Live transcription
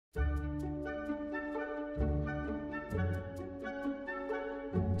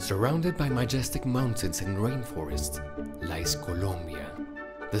Surrounded by majestic mountains and rainforests lies Colombia,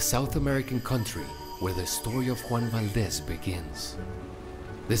 the South American country where the story of Juan Valdez begins.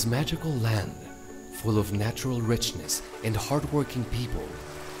 This magical land, full of natural richness and hardworking people,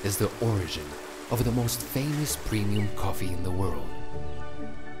 is the origin of the most famous premium coffee in the world.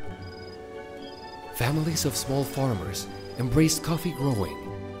 Families of small farmers embraced coffee growing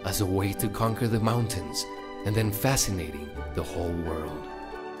as a way to conquer the mountains and then fascinating the whole world.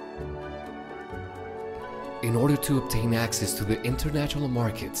 In order to obtain access to the international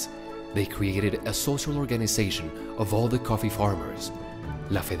markets, they created a social organization of all the coffee farmers,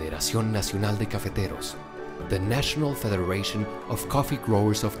 la Federación Nacional de Cafeteros, the National Federation of Coffee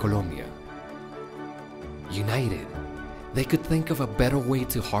Growers of Colombia. United, they could think of a better way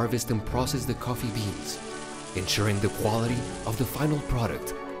to harvest and process the coffee beans, ensuring the quality of the final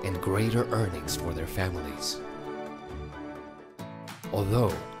product and greater earnings for their families.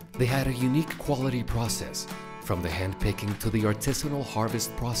 Although they had a unique quality process, from the hand-picking to the artisanal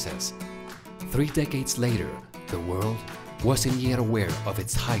harvest process, 3 decades later, the world wasn't yet aware of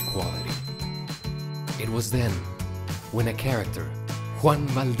its high quality. It was then when a character, Juan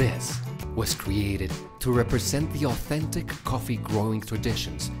Valdez, was created to represent the authentic coffee growing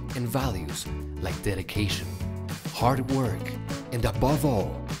traditions and values like dedication, hard work, and above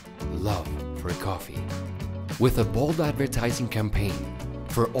all, love for coffee. With a bold advertising campaign,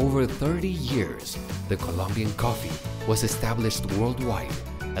 for over 30 years, the Colombian coffee was established worldwide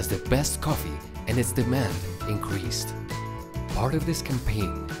as the best coffee, and its demand increased. Part of this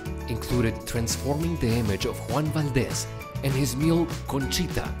campaign included transforming the image of Juan Valdez and his mule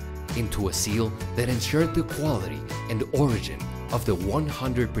Conchita into a seal that ensured the quality and origin of the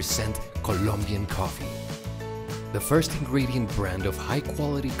 100% Colombian coffee. The first ingredient brand of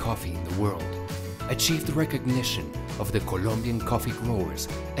high-quality coffee in the world achieved recognition of the Colombian coffee growers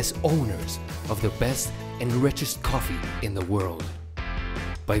as owners of the best and richest coffee in the world.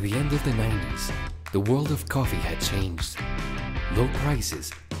 By the end of the 90s, the world of coffee had changed. Low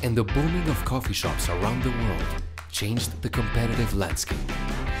prices and the booming of coffee shops around the world changed the competitive landscape.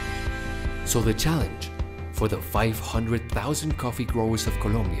 So the challenge for the 500,000 coffee growers of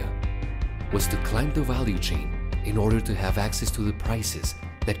Colombia was to climb the value chain in order to have access to the prices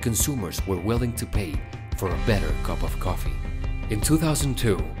that consumers were willing to pay for a better cup of coffee. In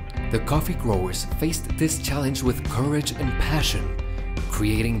 2002, the coffee growers faced this challenge with courage and passion,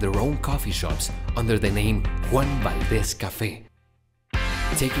 creating their own coffee shops under the name Juan Valdez Café,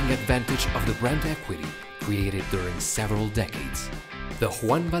 taking advantage of the brand equity created during several decades. The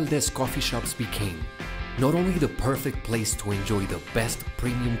Juan Valdez coffee shops became not only the perfect place to enjoy the best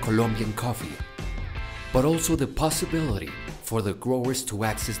premium Colombian coffee, but also the possibility for the growers to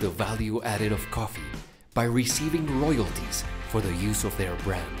access the value added of coffee by receiving royalties for the use of their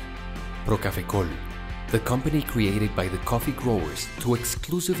brand. Procafecol, the company created by the coffee growers to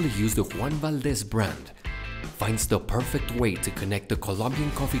exclusively use the Juan Valdez brand, finds the perfect way to connect the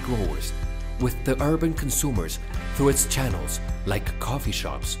Colombian coffee growers with the urban consumers through its channels like coffee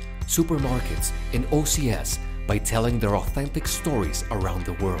shops, supermarkets, and OCS by telling their authentic stories around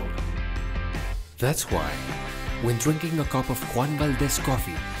the world. That's why, when drinking a cup of Juan Valdez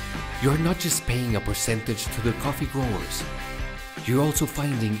coffee, you're not just paying a percentage to the coffee growers. You're also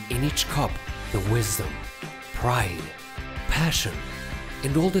finding in each cup the wisdom, pride, passion,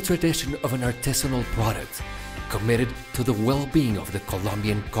 and all the tradition of an artisanal product committed to the well-being of the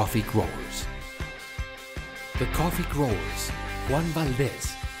Colombian coffee growers. The coffee growers, Juan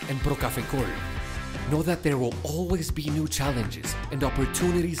Valdez and Procafecol, know that there will always be new challenges and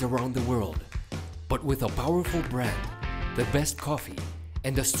opportunities around the world. But with a powerful brand, the best coffee,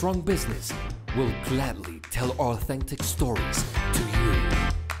 and a strong business, will gladly tell authentic stories to you.